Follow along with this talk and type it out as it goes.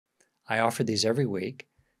I offer these every week,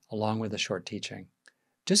 along with a short teaching.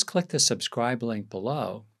 Just click the subscribe link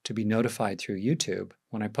below to be notified through YouTube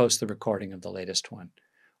when I post the recording of the latest one.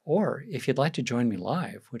 Or if you'd like to join me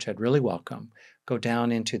live, which I'd really welcome, go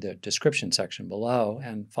down into the description section below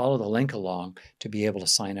and follow the link along to be able to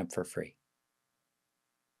sign up for free.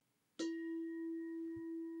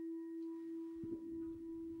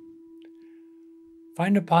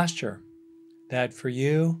 Find a posture that for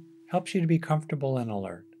you helps you to be comfortable and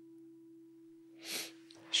alert.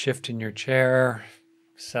 Shift in your chair,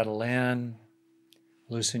 settle in,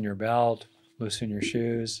 loosen your belt, loosen your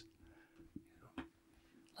shoes.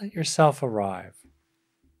 Let yourself arrive.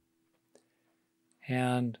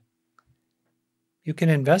 And you can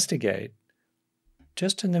investigate,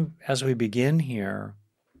 just as we begin here,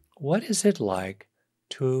 what is it like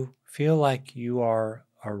to feel like you are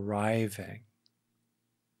arriving?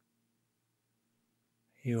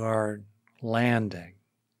 You are landing.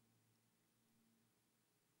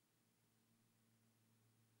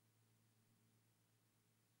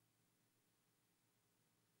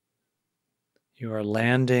 You are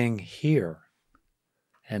landing here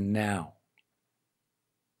and now.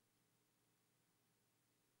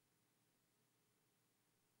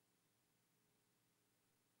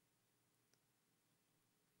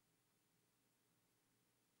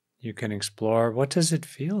 You can explore, what does it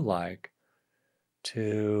feel like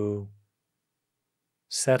to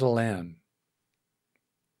settle in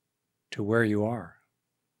to where you are?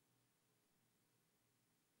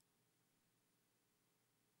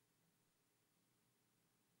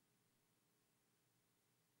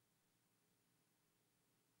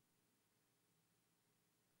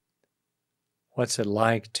 What's it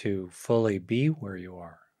like to fully be where you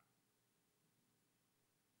are?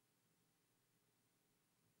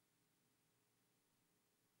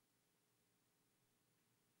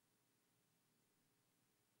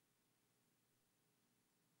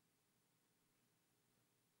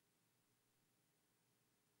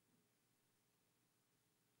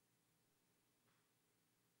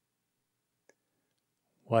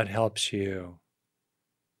 What helps you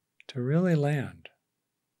to really land,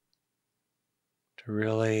 to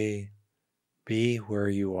really be where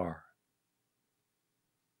you are?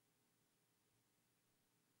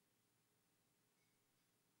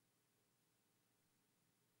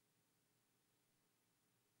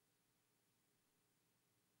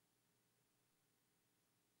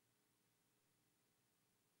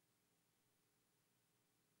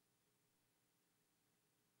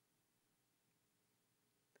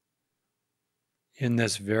 In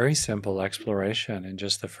this very simple exploration, in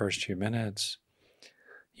just the first few minutes,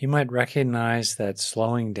 you might recognize that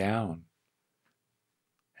slowing down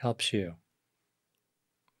helps you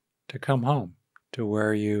to come home to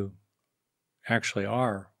where you actually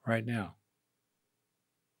are right now.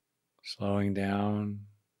 Slowing down,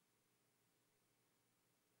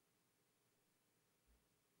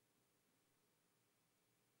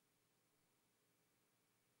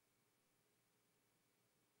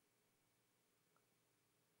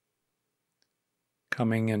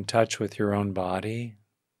 coming in touch with your own body.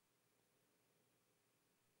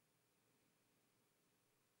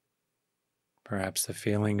 Perhaps the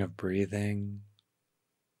feeling of breathing.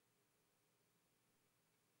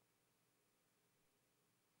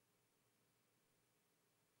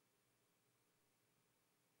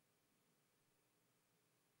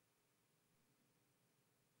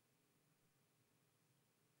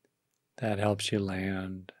 That helps you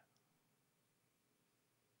land.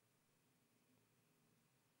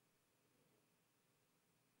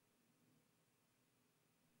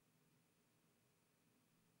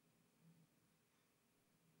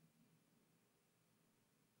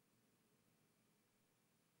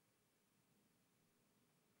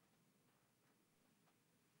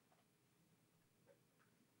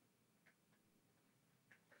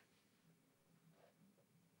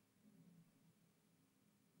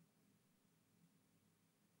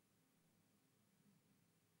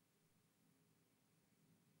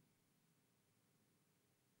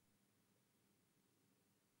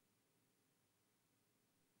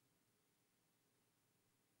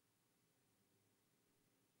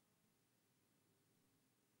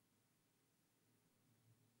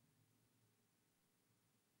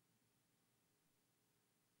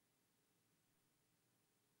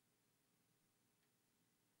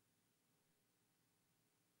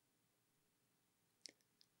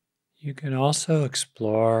 You can also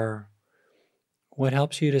explore what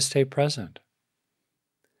helps you to stay present,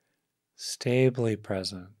 stably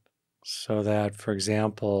present, so that, for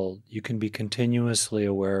example, you can be continuously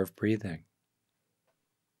aware of breathing.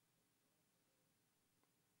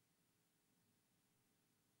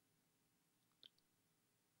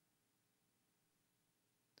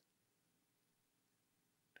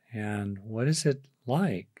 And what is it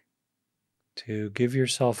like to give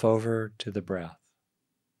yourself over to the breath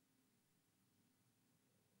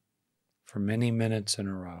for many minutes in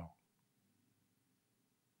a row?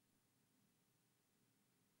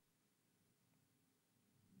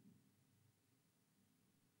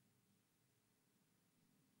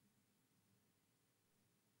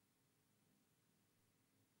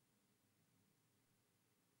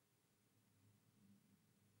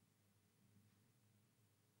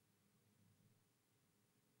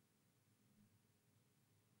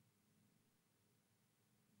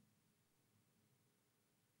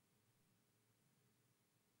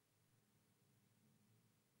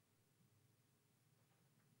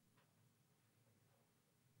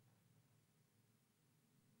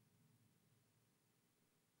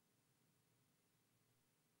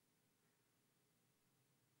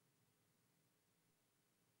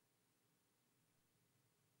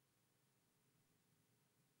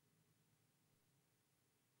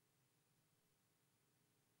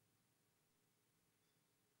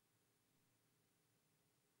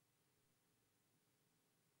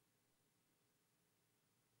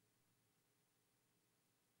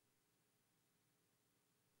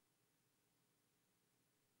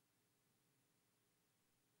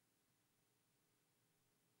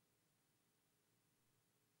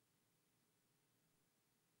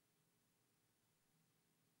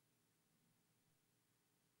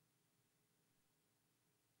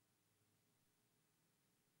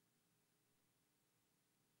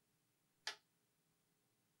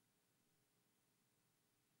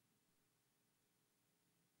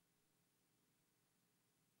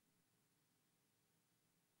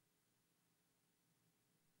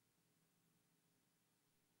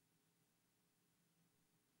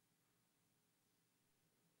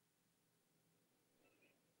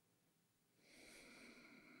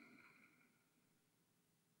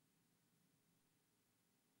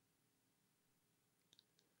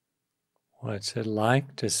 What's it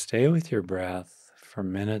like to stay with your breath for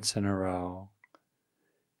minutes in a row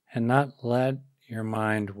and not let your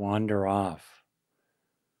mind wander off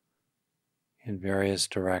in various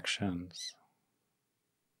directions?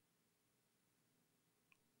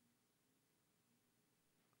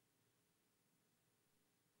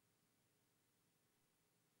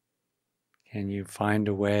 Can you find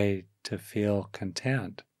a way to feel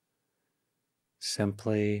content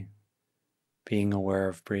simply being aware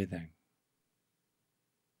of breathing?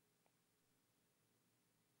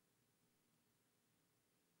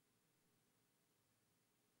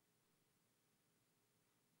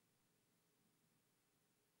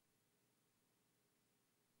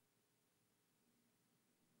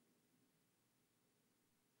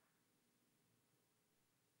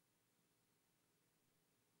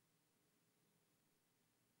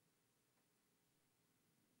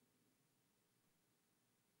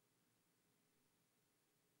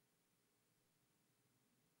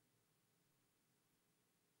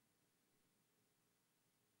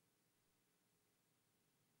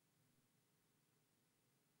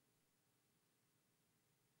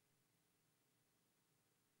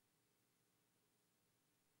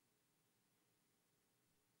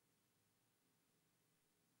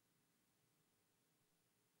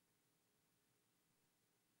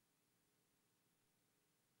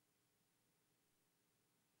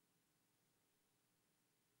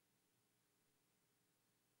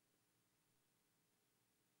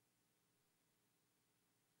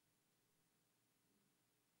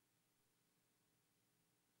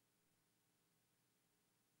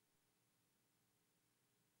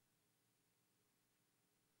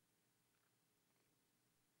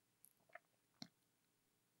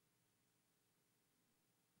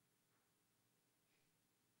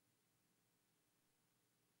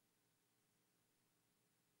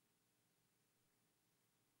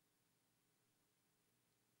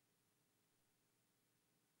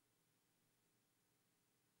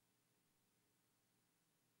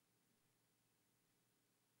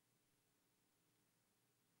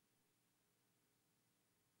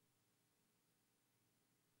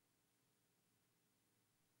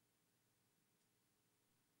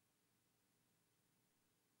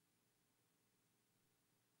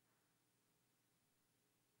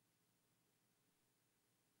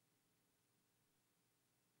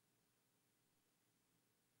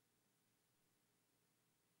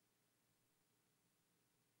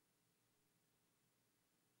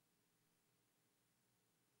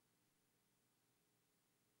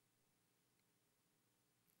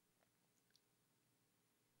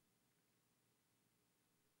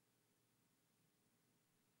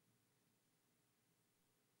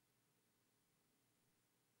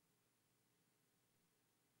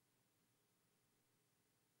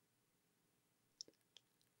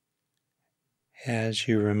 As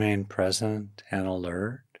you remain present and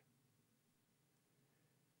alert,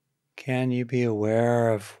 can you be aware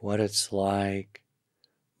of what it's like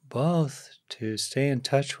both to stay in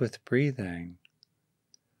touch with breathing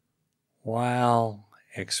while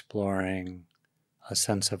exploring a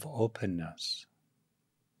sense of openness,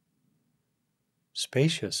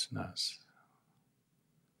 spaciousness,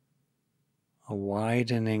 a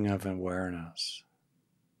widening of awareness,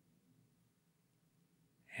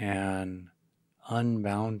 and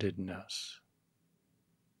unboundedness?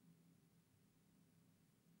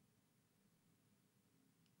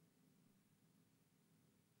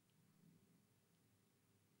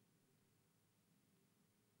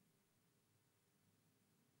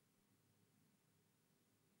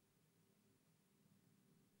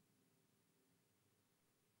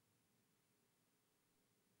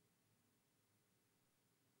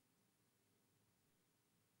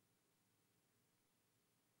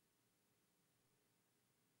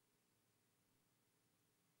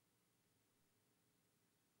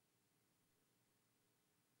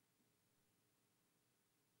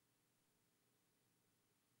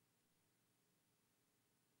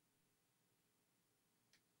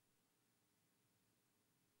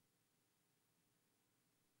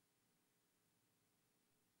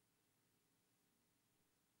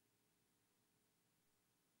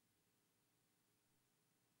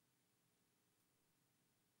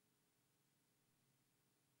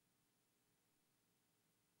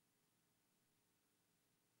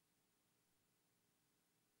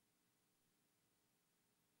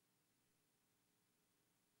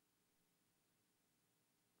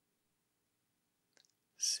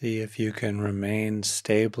 See if you can remain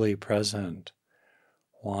stably present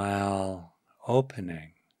while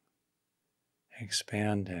opening,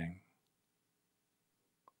 expanding,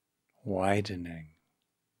 widening,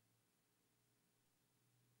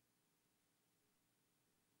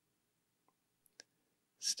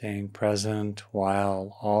 staying present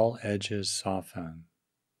while all edges soften.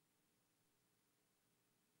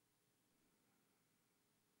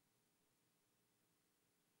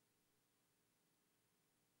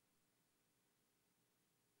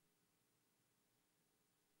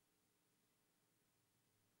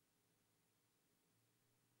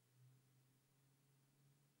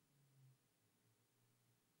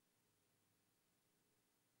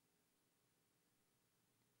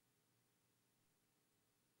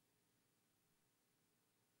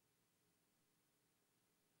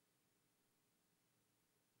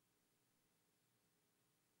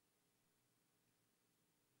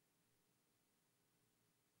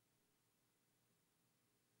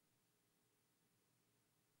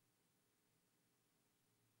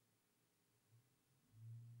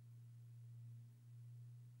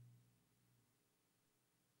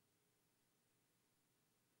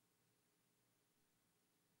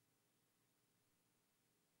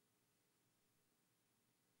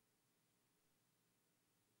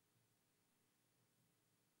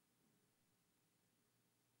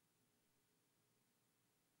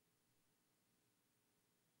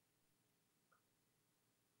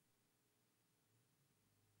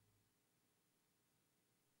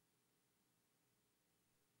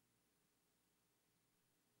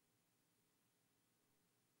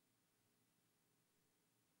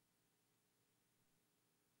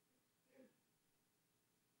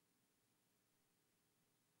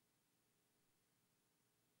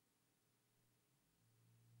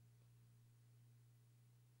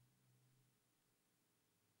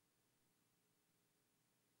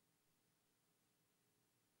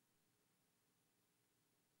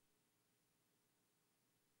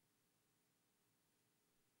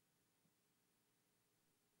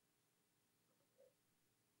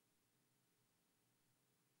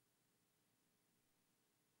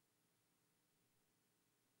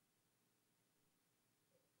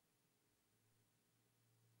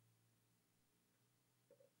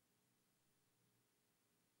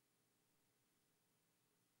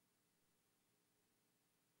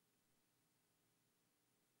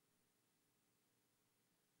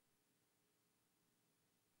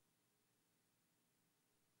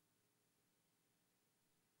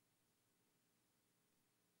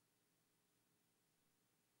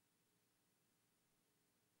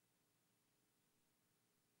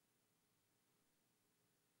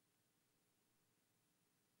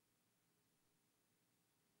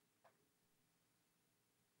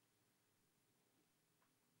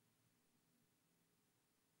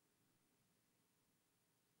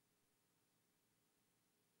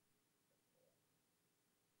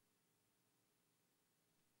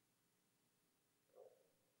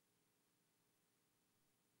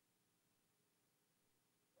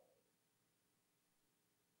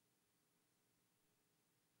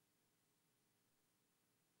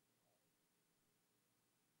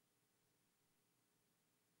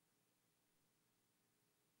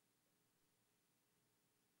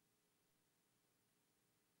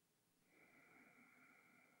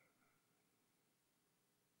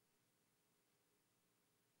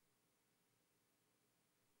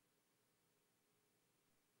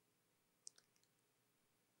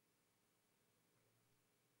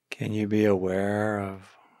 Can you be aware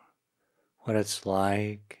of what it's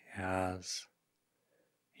like as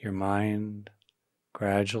your mind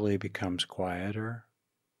gradually becomes quieter?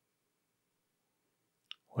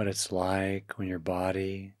 What it's like when your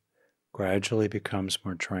body gradually becomes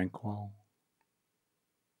more tranquil?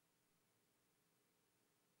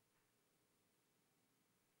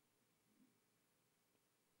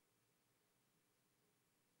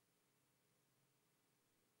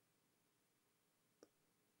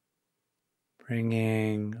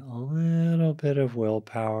 Bringing a little bit of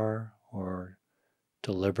willpower or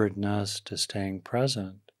deliberateness to staying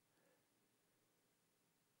present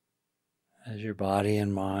as your body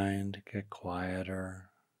and mind get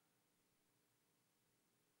quieter,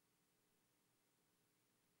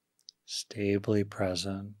 stably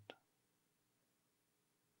present,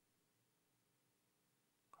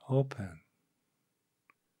 open,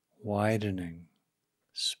 widening,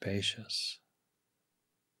 spacious.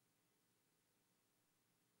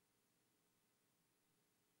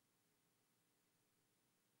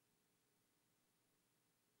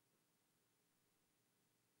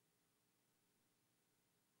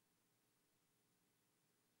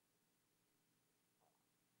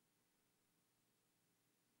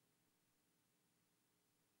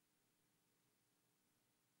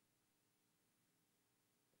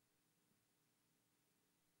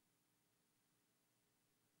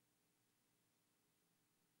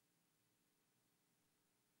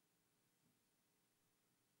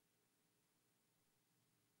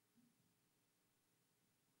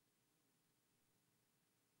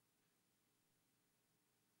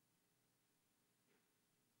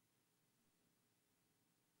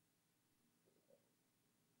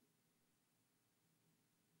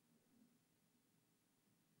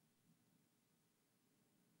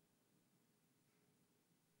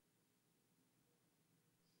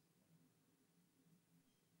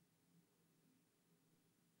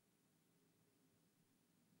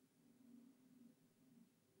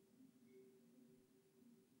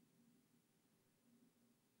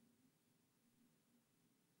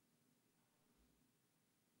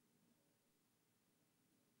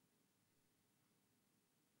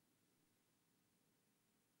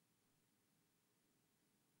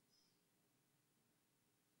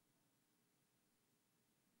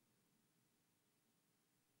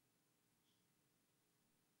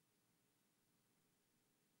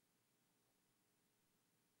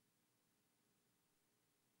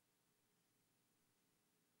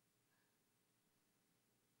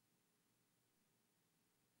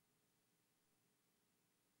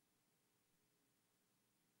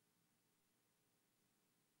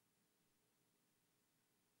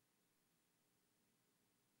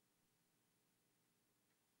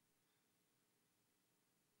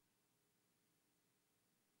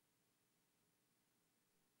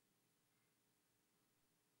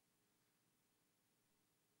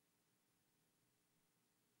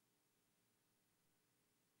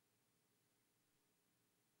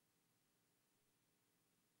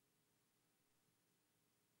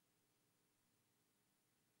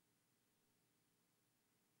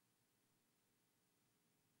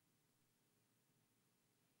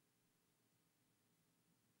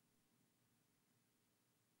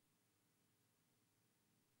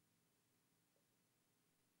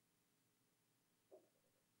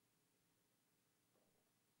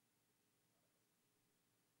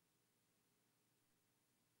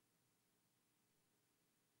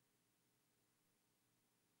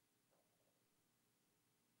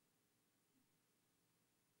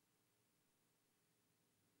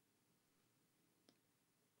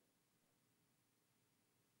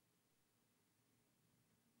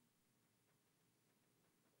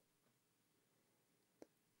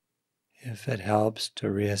 If it helps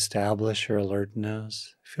to reestablish your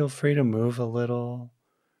alertness, feel free to move a little,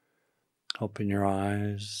 open your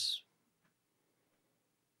eyes,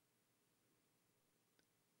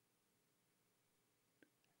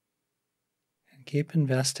 and keep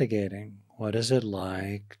investigating. What is it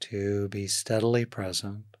like to be steadily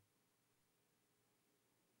present,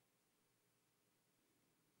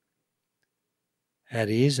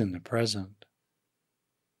 at ease in the present,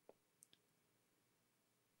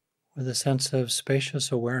 with a sense of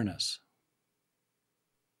spacious awareness,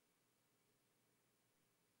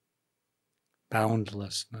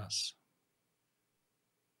 boundlessness?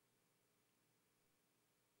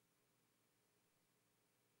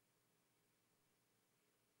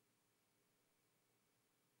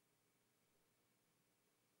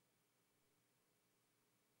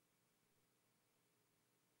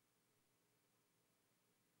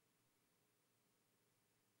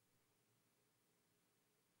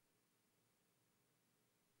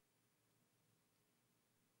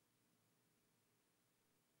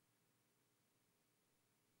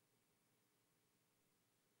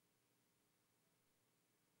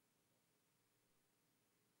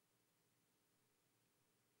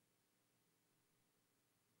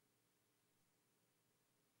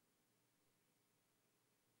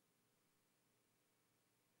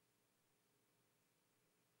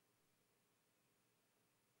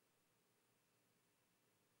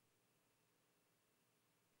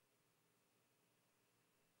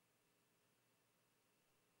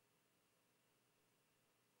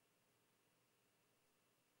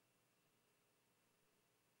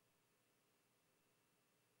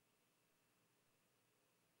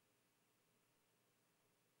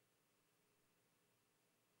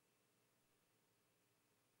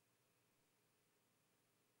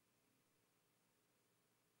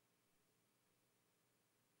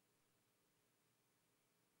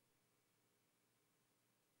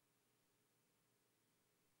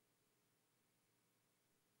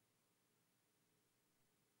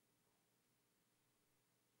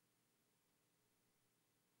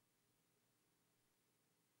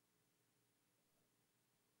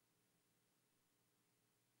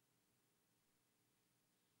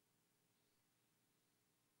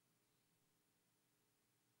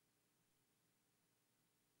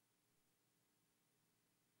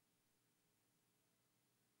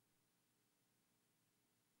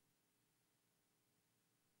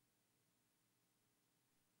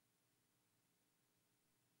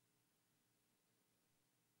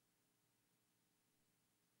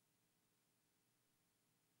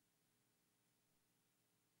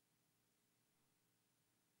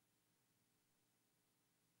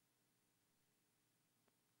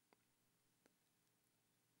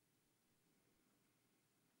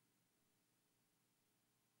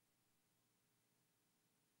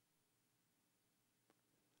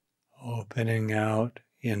 opening out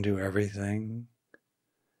into everything,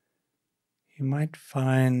 you might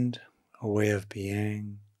find a way of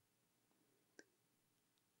being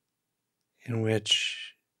in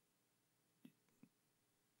which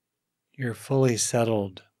you're fully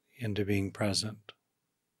settled into being present,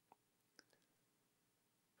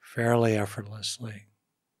 fairly effortlessly,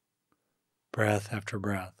 breath after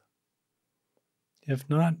breath. If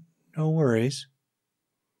not, no worries.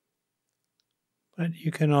 But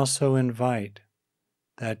you can also invite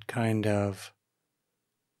that kind of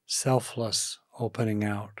selfless opening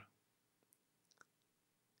out.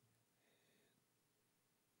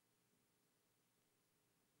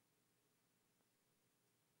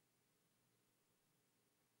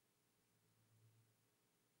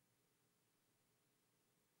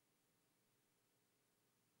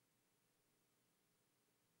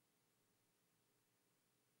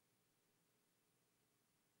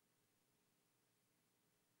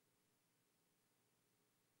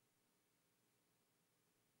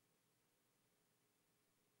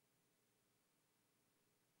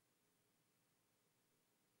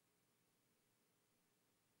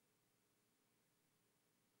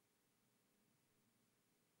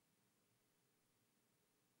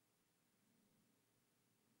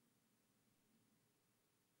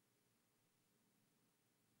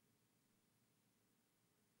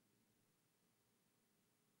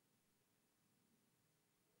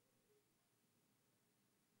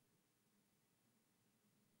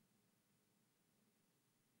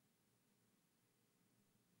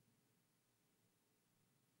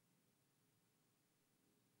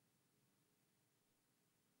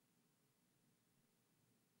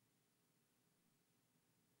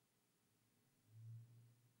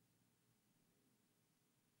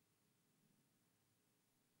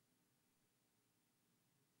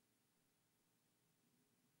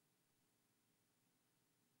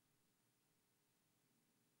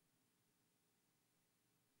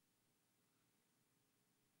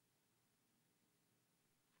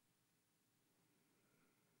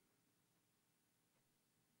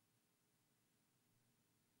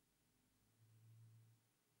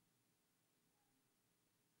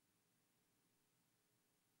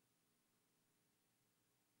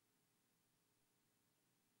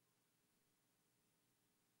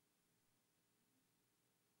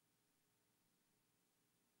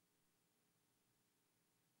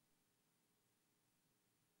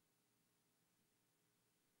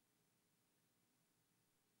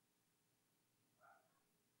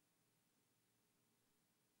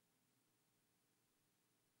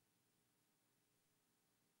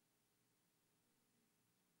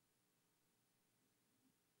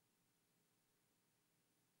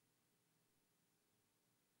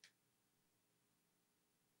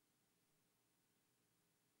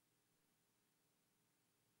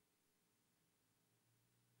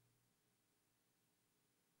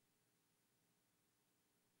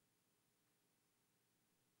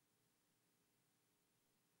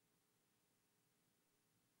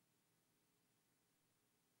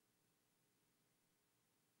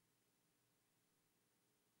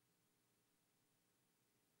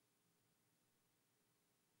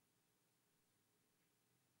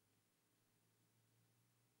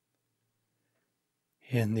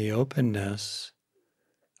 In the openness,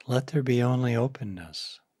 let there be only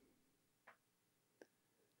openness.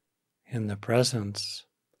 In the presence,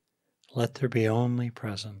 let there be only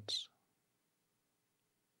presence.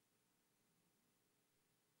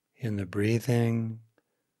 In the breathing,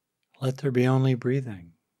 let there be only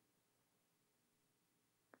breathing.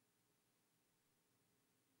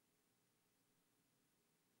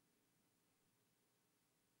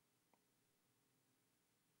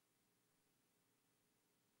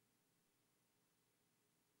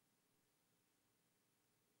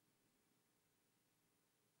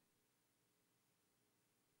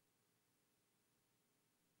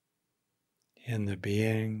 In the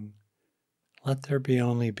being, let there be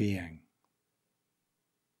only being,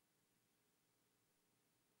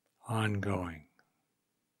 ongoing.